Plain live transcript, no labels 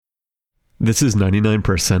This is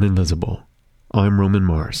 99% Invisible. I'm Roman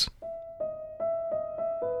Mars.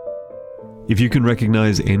 If you can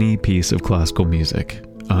recognize any piece of classical music,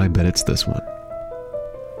 I bet it's this one.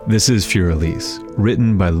 This is Für Elise,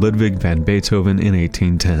 written by Ludwig van Beethoven in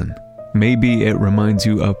 1810. Maybe it reminds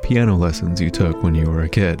you of piano lessons you took when you were a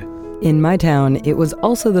kid. In my town, it was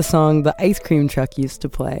also the song the ice cream truck used to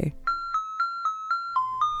play.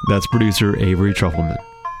 That's producer Avery Trufelman.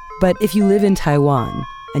 But if you live in Taiwan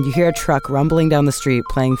and you hear a truck rumbling down the street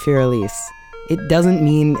playing Für Elise, it doesn't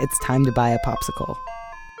mean it's time to buy a popsicle.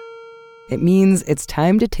 It means it's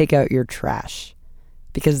time to take out your trash.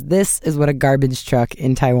 Because this is what a garbage truck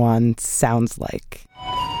in Taiwan sounds like.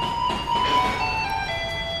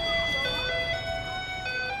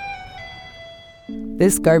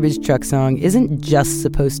 This garbage truck song isn't just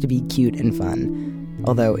supposed to be cute and fun,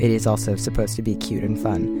 although it is also supposed to be cute and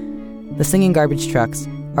fun. The singing garbage trucks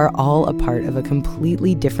are all a part of a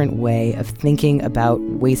completely different way of thinking about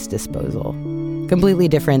waste disposal. Completely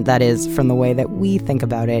different, that is, from the way that we think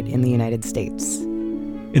about it in the United States.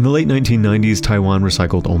 In the late 1990s, Taiwan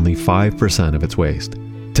recycled only 5% of its waste.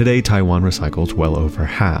 Today, Taiwan recycles well over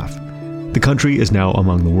half. The country is now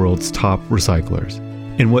among the world's top recyclers.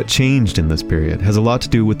 And what changed in this period has a lot to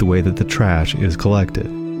do with the way that the trash is collected.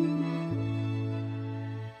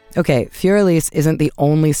 Okay, Für Elise isn't the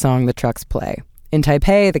only song the trucks play. In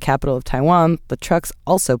Taipei, the capital of Taiwan, the trucks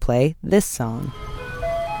also play this song.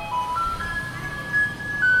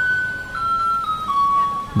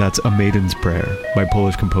 That's A Maiden's Prayer by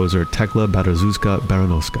Polish composer Tekla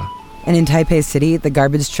Bartoszewska-Baranowska. And in Taipei City, the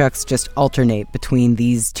garbage trucks just alternate between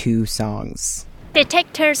these two songs. They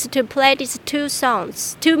take turns to play these two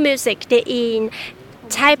songs, two music in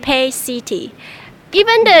Taipei City.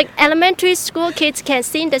 Even the elementary school kids can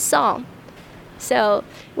sing the song. So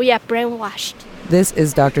we are brainwashed. This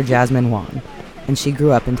is Dr. Jasmine Wang, and she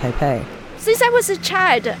grew up in Taipei. Since I was a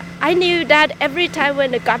child, I knew that every time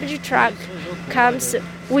when the garbage truck comes,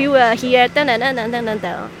 we will hear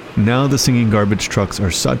dun-dun-dun-dun-dun-dun. Now the singing garbage trucks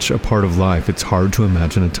are such a part of life, it's hard to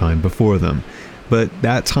imagine a time before them. But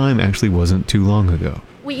that time actually wasn't too long ago.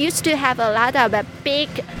 We used to have a lot of big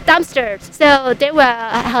dumpsters. So they will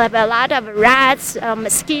have a lot of rats,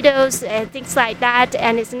 mosquitoes, and things like that,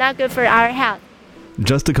 and it's not good for our health.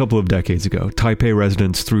 Just a couple of decades ago, Taipei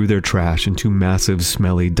residents threw their trash into massive,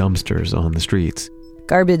 smelly dumpsters on the streets.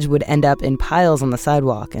 Garbage would end up in piles on the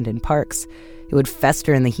sidewalk and in parks. It would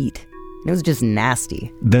fester in the heat. It was just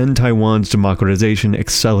nasty. Then Taiwan's democratization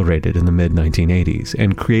accelerated in the mid-1980s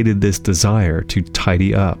and created this desire to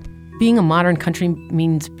tidy up. Being a modern country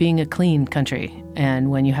means being a clean country. And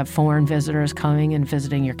when you have foreign visitors coming and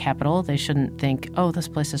visiting your capital, they shouldn't think, oh, this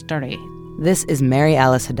place is dirty. This is Mary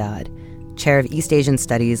Alice Haddad, chair of East Asian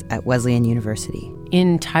Studies at Wesleyan University.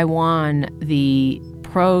 In Taiwan, the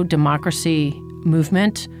pro-democracy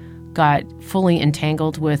movement got fully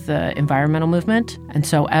entangled with the environmental movement. And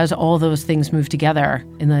so as all those things moved together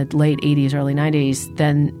in the late 80s, early 90s,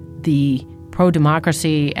 then the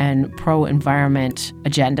pro-democracy and pro-environment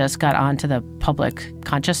agendas got onto the public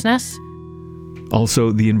consciousness.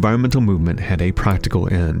 Also, the environmental movement had a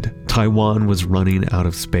practical end. Taiwan was running out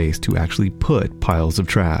of space to actually put piles of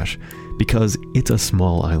trash because it's a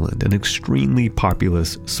small island, an extremely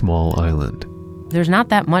populous small island. There's not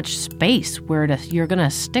that much space where you're going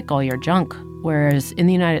to stick all your junk. Whereas in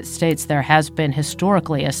the United States, there has been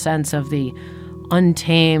historically a sense of the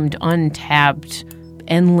untamed, untapped,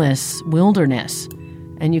 endless wilderness.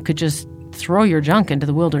 And you could just throw your junk into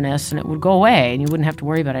the wilderness and it would go away and you wouldn't have to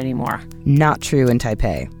worry about it anymore. Not true in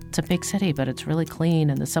Taipei. It's a big city, but it's really clean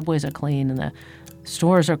and the subways are clean and the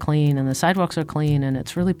stores are clean and the sidewalks are clean and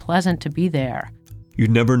it's really pleasant to be there.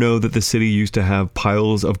 You'd never know that the city used to have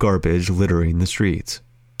piles of garbage littering the streets.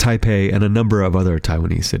 Taipei and a number of other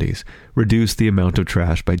Taiwanese cities reduced the amount of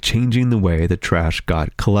trash by changing the way that trash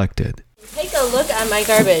got collected. Take a look at my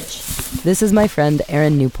garbage. This is my friend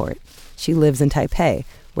Erin Newport. She lives in Taipei,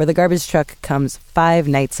 where the garbage truck comes 5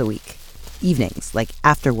 nights a week. Evenings, like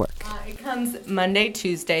after work. It comes Monday,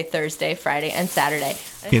 Tuesday, Thursday, Friday, and Saturday.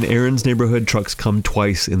 In Erin's neighborhood, trucks come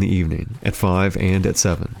twice in the evening, at 5 and at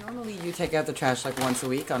 7. You take out the trash like once a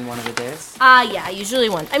week on one of the days? Yeah, usually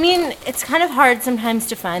once. I mean, it's kind of hard sometimes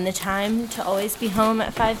to find the time to always be home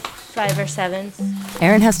at 5 or 7.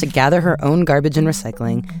 Erin has to gather her own garbage and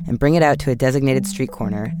recycling and bring it out to a designated street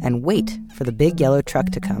corner and wait for the big yellow truck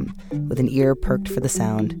to come, with an ear perked for the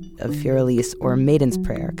sound of Für Elise or Maiden's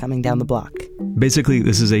Prayer coming down the block. Basically,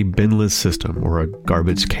 this is a binless system or a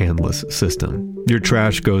garbage canless system. Your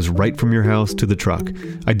trash goes right from your house to the truck,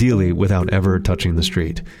 ideally without ever touching the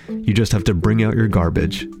street. You just have to bring out your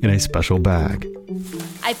garbage in a special bag.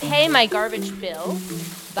 I pay my garbage bill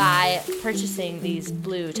by purchasing these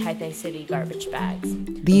blue Taipei City garbage bags.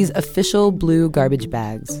 These official blue garbage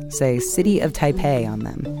bags say City of Taipei on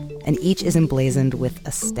them, and each is emblazoned with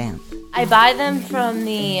a stamp. I buy them from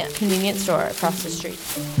the convenience store across the street.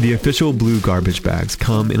 The official blue garbage bags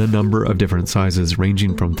come in a number of different sizes,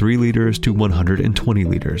 ranging from 3 liters to 120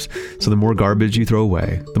 liters. So the more garbage you throw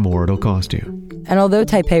away, the more it'll cost you. And although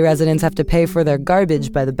Taipei residents have to pay for their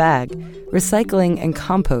garbage by the bag, recycling and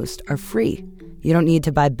compost are free. You don't need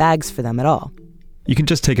to buy bags for them at all. You can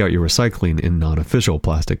just take out your recycling in non-official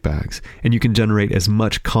plastic bags, and you can generate as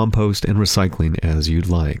much compost and recycling as you'd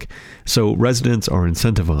like. So residents are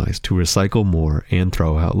incentivized to recycle more and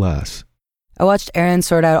throw out less. I watched Erin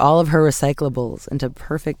sort out all of her recyclables into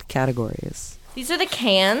perfect categories. These are the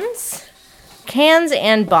cans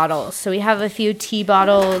and bottles. So we have a few tea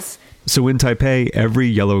bottles. So in Taipei, every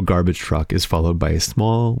yellow garbage truck is followed by a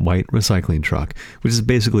small white recycling truck, which is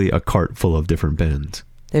basically a cart full of different bins.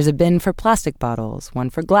 There's a bin for plastic bottles, one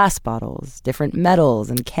for glass bottles, different metals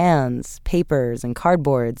and cans, papers and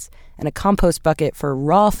cardboards, and a compost bucket for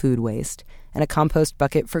raw food waste, and a compost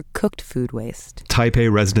bucket for cooked food waste. Taipei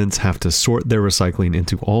residents have to sort their recycling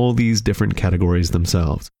into all these different categories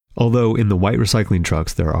themselves. Although in the white recycling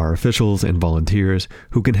trucks, there are officials and volunteers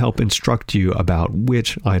who can help instruct you about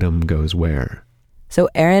which item goes where. So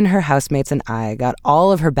Erin, her housemates, and I got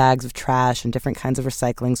all of her bags of trash and different kinds of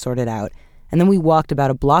recycling sorted out, and then we walked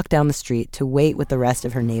about a block down the street to wait with the rest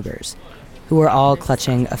of her neighbors, who were all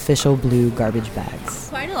clutching official blue garbage bags.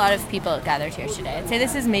 Quite a lot of people gathered here today. I'd say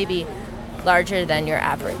this is maybe larger than your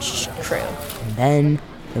average crew. And then,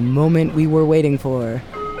 the moment we were waiting for.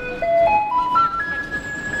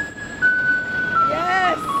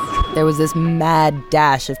 There was this mad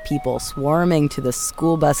dash of people swarming to the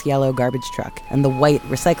school bus yellow garbage truck and the white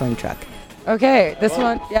recycling truck. Okay, this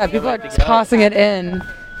one, people are tossing it in.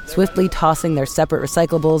 Swiftly tossing their separate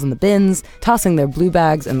recyclables in the bins, tossing their blue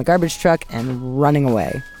bags in the garbage truck, and running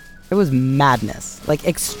away. It was madness, like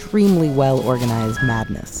extremely well-organized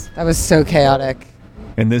madness. That was so chaotic.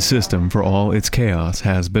 And this system, for all its chaos,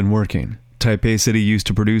 has been working. Taipei City used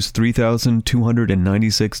to produce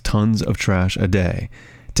 3,296 tons of trash a day.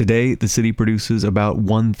 Today, the city produces about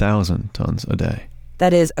 1,000 tons a day.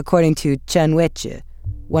 That is, according to Chen Weizhi,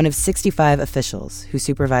 one of 65 officials who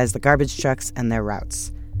supervise the garbage trucks and their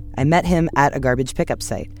routes. I met him at a garbage pickup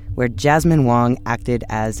site, where Jasmine Wong acted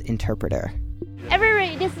as interpreter.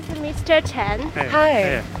 Everybody, this is Mr. Chen. Hey.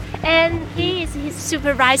 Hi. And he is his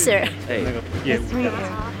supervisor. Hey.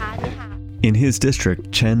 In his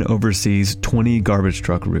district, Chen oversees 20 garbage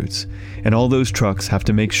truck routes, and all those trucks have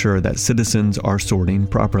to make sure that citizens are sorting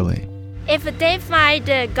properly. If they find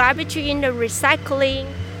the garbage in the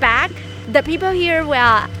recycling bag, the people here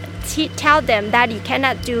will tell them that you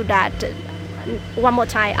cannot do that one more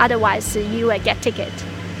time, otherwise you will get ticket.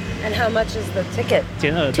 And how much is the ticket?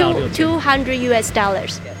 $200 US.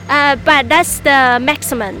 But that's the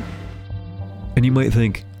maximum. And you might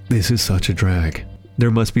think, this is such a drag.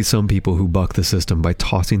 There must be some people who buck the system by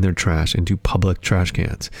tossing their trash into public trash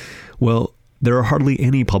cans. Well, there are hardly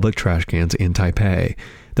any public trash cans in Taipei.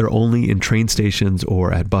 They're only in train stations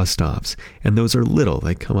or at bus stops, and those are little.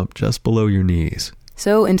 They come up just below your knees.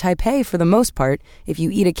 So in Taipei, for the most part, if you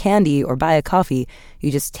eat a candy or buy a coffee, you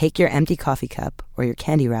just take your empty coffee cup or your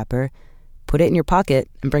candy wrapper, put it in your pocket,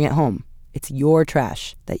 and bring it home. It's your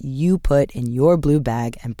trash that you put in your blue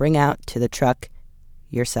bag and bring out to the truck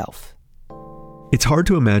yourself. It's hard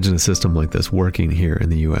to imagine a system like this working here in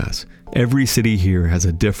the U.S. Every city here has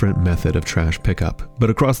a different method of trash pickup, but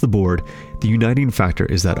across the board, the uniting factor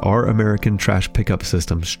is that our American trash pickup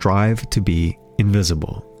systems strive to be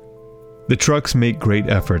invisible. The trucks make great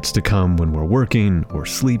efforts to come when we're working or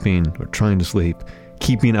sleeping or trying to sleep,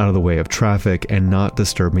 keeping out of the way of traffic and not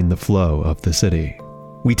disturbing the flow of the city.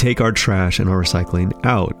 We take our trash and our recycling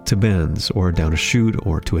out to bins or down a chute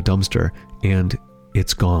or to a dumpster, and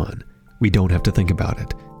it's gone. We don't have to think about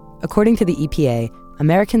it. According to the EPA,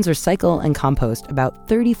 Americans recycle and compost about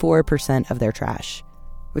 34% of their trash,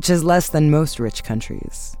 which is less than most rich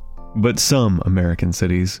countries. But some American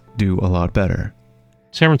cities do a lot better.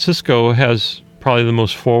 San Francisco has probably the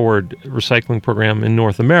most forward recycling program in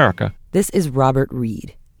North America. This is Robert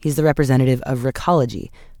Reed. He's the representative of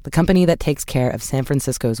Recology, the company that takes care of San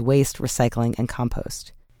Francisco's waste, recycling, and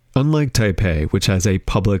compost. Unlike Taipei, which has a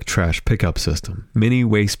public trash pickup system, many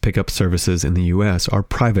waste pickup services in the U.S. are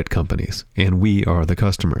private companies, and we are the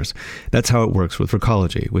customers. That's how it works with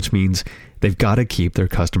Recology, which means they've got to keep their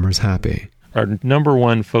customers happy. Our number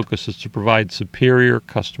one focus is to provide superior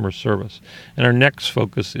customer service. And our next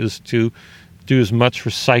focus is to do as much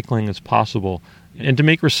recycling as possible and to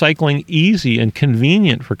make recycling easy and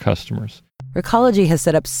convenient for customers. Recology has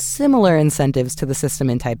set up similar incentives to the system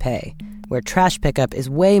in Taipei, where trash pickup is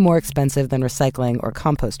way more expensive than recycling or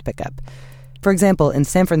compost pickup. For example, in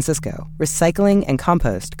San Francisco, recycling and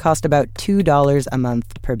compost cost about $2 a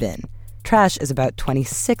month per bin. Trash is about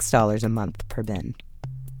 $26 a month per bin.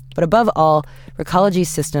 But above all, Recology's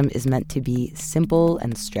system is meant to be simple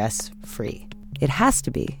and stress-free. It has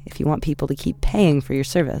to be if you want people to keep paying for your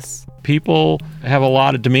service. People have a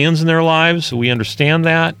lot of demands in their lives. We understand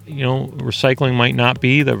that. Recycling might not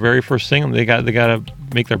be the very first thing. They got to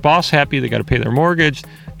make their boss happy. They got to pay their mortgage.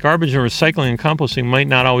 Garbage and recycling and composting might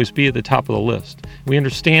not always be at the top of the list. We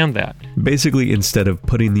understand that. Basically, instead of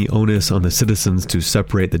putting the onus on the citizens to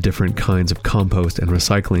separate the different kinds of compost and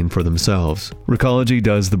recycling for themselves, Recology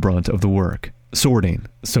does the brunt of the work, sorting,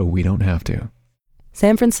 so we don't have to.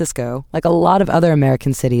 San Francisco, like a lot of other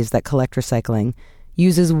American cities that collect recycling,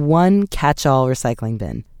 uses one catch-all recycling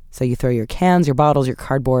bin. So you throw your cans, your bottles, your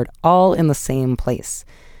cardboard all in the same place.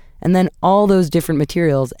 And then all those different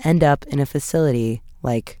materials end up in a facility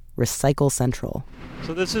like Recycle Central.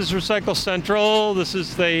 So this is Recycle Central. This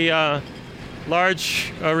is the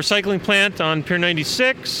large recycling plant on Pier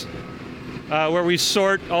 96, where we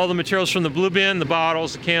sort all the materials from the blue bin, the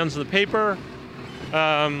bottles, the cans, and the paper.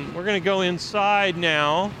 We're going to go inside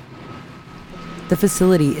now. The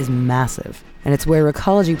facility is massive, and it's where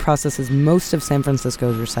Recology processes most of San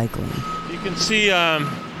Francisco's recycling. You can see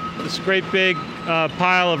this great big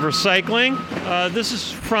pile of recycling. This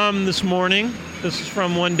is from this morning. This is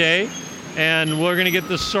from one day, and we're going to get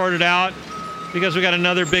this sorted out because we got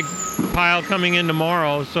another big pile coming in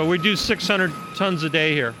tomorrow. So we do 600 tons a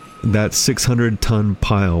day here. That 600-ton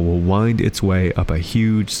pile will wind its way up a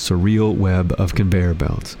huge, surreal web of conveyor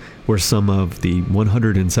belts, where some of the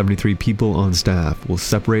 173 people on staff will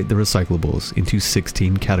separate the recyclables into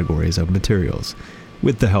 16 categories of materials,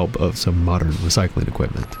 with the help of some modern recycling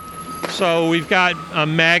equipment. So we've got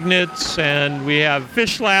magnets, and we have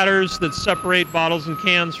fish ladders that separate bottles and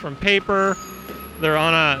cans from paper. They're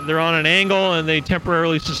on an angle, and they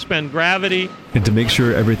temporarily suspend gravity. And to make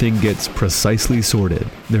sure everything gets precisely sorted,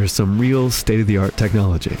 there's some real state-of-the-art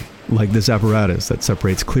technology, like this apparatus that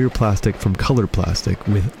separates clear plastic from colored plastic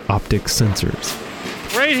with optic sensors.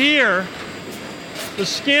 Right here, the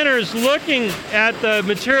scanner is looking at the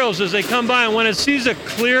materials as they come by, and when it sees a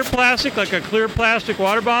clear plastic, like a clear plastic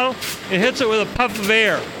water bottle, it hits it with a puff of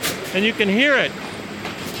air, and you can hear it.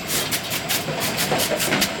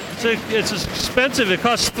 It's expensive. It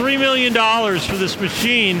costs $3 million for this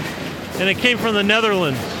machine, and it came from the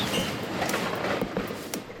Netherlands.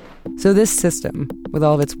 So this system, with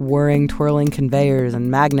all of its whirring, twirling conveyors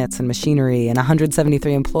and magnets and machinery and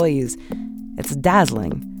 173 employees, it's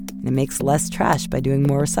dazzling, and it makes less trash by doing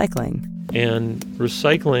more recycling. And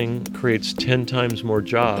recycling creates 10 times more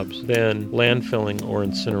jobs than landfilling or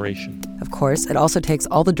incineration. Of course, it also takes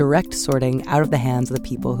all the direct sorting out of the hands of the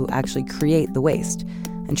people who actually create the waste,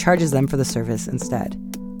 and charges them for the service instead.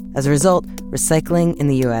 As a result, recycling in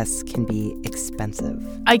the U.S. can be expensive.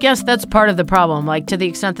 I guess that's part of the problem. Like, to the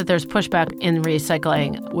extent that there's pushback in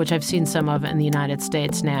recycling, which I've seen some of in the United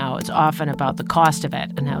States now, it's often about the cost of it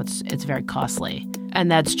and how it's very costly. And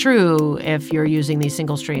that's true if you're using these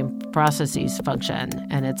single-stream processes function,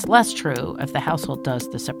 and it's less true if the household does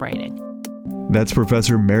the separating. That's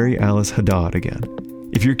Professor Mary Alice Haddad again.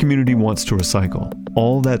 If your community wants to recycle,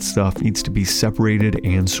 all that stuff needs to be separated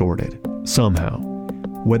and sorted, somehow.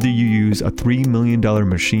 Whether you use a $3 million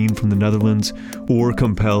machine from the Netherlands or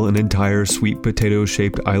compel an entire sweet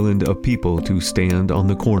potato-shaped island of people to stand on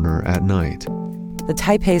the corner at night. The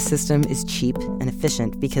Taipei system is cheap and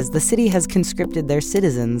efficient because the city has conscripted their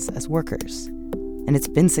citizens as workers. And it's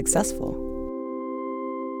been successful.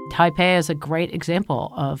 Taipei is a great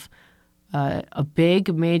example of a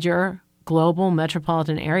big, major, global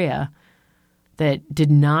metropolitan area that did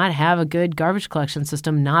not have a good garbage collection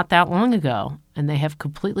system not that long ago, and they have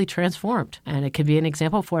completely transformed, and it could be an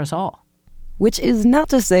example for us all. Which is not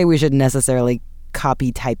to say we should necessarily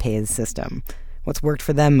copy Taipei's system. What's worked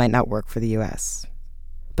for them might not work for the U.S.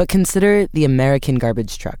 But consider the American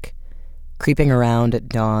garbage truck, creeping around at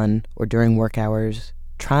dawn or during work hours,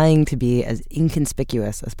 trying to be as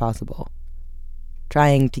inconspicuous as possible,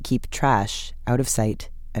 trying to keep trash out of sight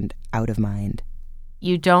and out of mind.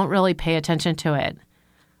 You don't really pay attention to it,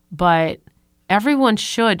 but everyone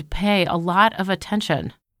should pay a lot of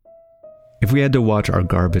attention. If we had to watch our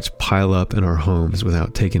garbage pile up in our homes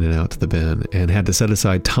without taking it out to the bin and had to set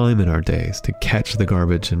aside time in our days to catch the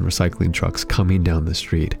garbage and recycling trucks coming down the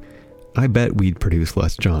street, I bet we'd produce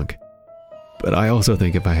less junk. But I also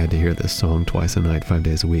think if I had to hear this song twice a night, 5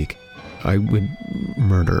 days a week, I would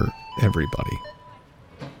murder everybody.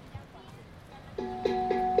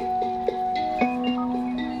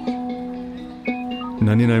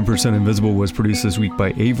 99% Invisible was produced this week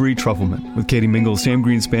by Avery Trufelman, with Katie Mingle, Sam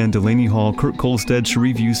Greenspan, Delaney Hall, Kurt Kolstad,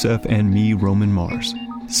 Sharif Youssef, and me, Roman Mars.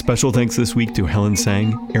 Special thanks this week to Helen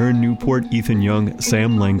Sang, Aaron Newport, Ethan Young,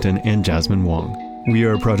 Sam Langton, and Jasmine Wong. We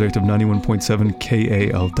are a project of 91.7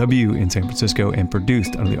 KALW in San Francisco and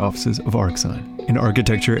produced under the offices of ArcSign, an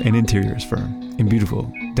architecture and interiors firm in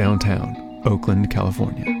beautiful downtown Oakland,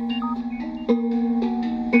 California.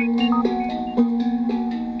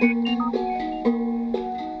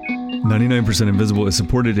 99% Invisible is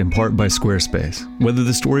supported in part by Squarespace. Whether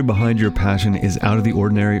the story behind your passion is out of the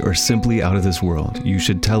ordinary or simply out of this world, you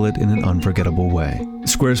should tell it in an unforgettable way.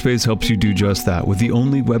 Squarespace helps you do just that with the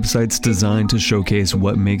only websites designed to showcase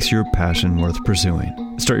what makes your passion worth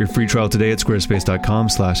pursuing. Start your free trial today at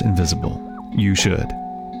squarespace.com/invisible. You should.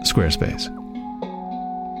 Squarespace.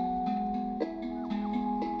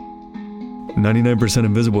 99%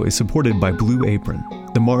 Invisible is supported by Blue Apron.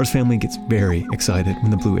 The Mars family gets very excited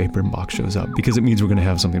when the Blue Apron box shows up because it means we're going to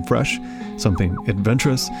have something fresh, something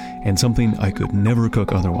adventurous, and something I could never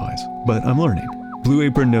cook otherwise. But I'm learning. Blue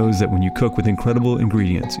Apron knows that when you cook with incredible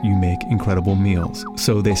ingredients, you make incredible meals.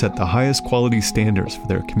 So they set the highest quality standards for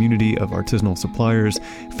their community of artisanal suppliers,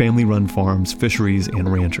 family-run farms, fisheries,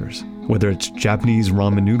 and ranchers. Whether it's Japanese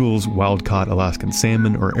ramen noodles, wild-caught Alaskan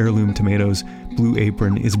salmon, or heirloom tomatoes, Blue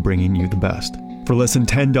Apron is bringing you the best. For less than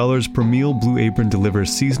 $10 per meal, Blue Apron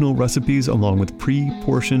delivers seasonal recipes along with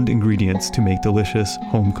pre-portioned ingredients to make delicious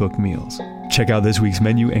home-cooked meals. Check out this week's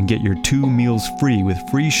menu and get your 2 meals free with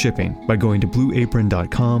free shipping by going to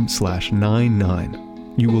blueapron.com/99.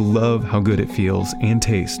 You will love how good it feels and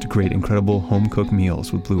tastes to create incredible home-cooked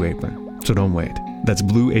meals with Blue Apron. So don't wait. That's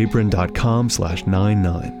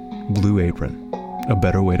blueapron.com/99. Blue Apron. A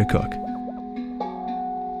better way to cook.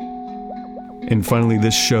 And finally,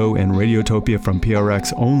 this show and Radiotopia from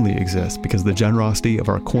PRX only exists because of the generosity of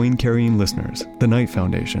our coin-carrying listeners, the Knight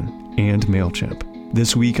Foundation, and MailChimp.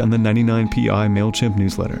 This week on the 99PI MailChimp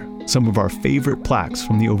newsletter, some of our favorite plaques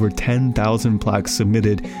from the over 10,000 plaques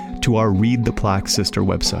submitted to our Read the Plaque Sister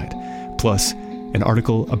website, plus an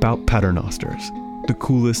article about paternosters, the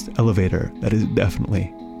coolest elevator that is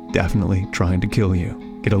definitely trying to kill you.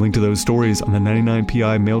 Get a link to those stories on the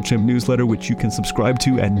 99PI MailChimp newsletter, which you can subscribe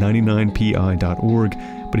to at 99pi.org.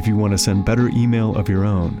 But if you want to send better email of your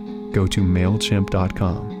own, go to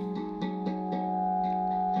MailChimp.com.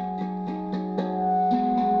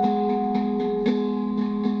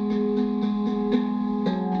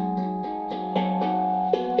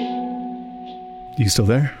 You still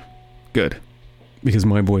there? Good. Because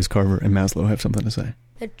my boys Carver and Maslow have something to say.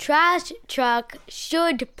 The trash truck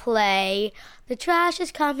should play. The trash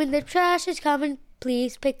is coming,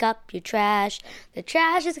 please pick up your trash. The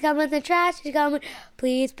trash is coming,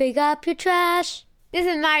 please pick up your trash. This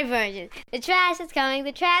is my version. The trash is coming,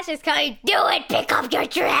 do it, pick up your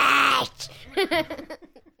trash!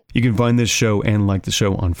 You can find this show and like the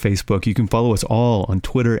show on Facebook. You can follow us all on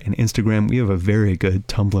Twitter and Instagram. We have a very good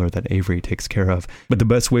Tumblr that Avery takes care of. But the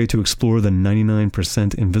best way to explore the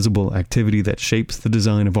 99% invisible activity that shapes the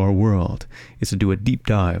design of our world is to do a deep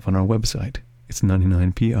dive on our website. It's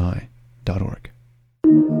 99pi.org.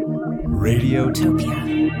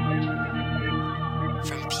 Radiotopia.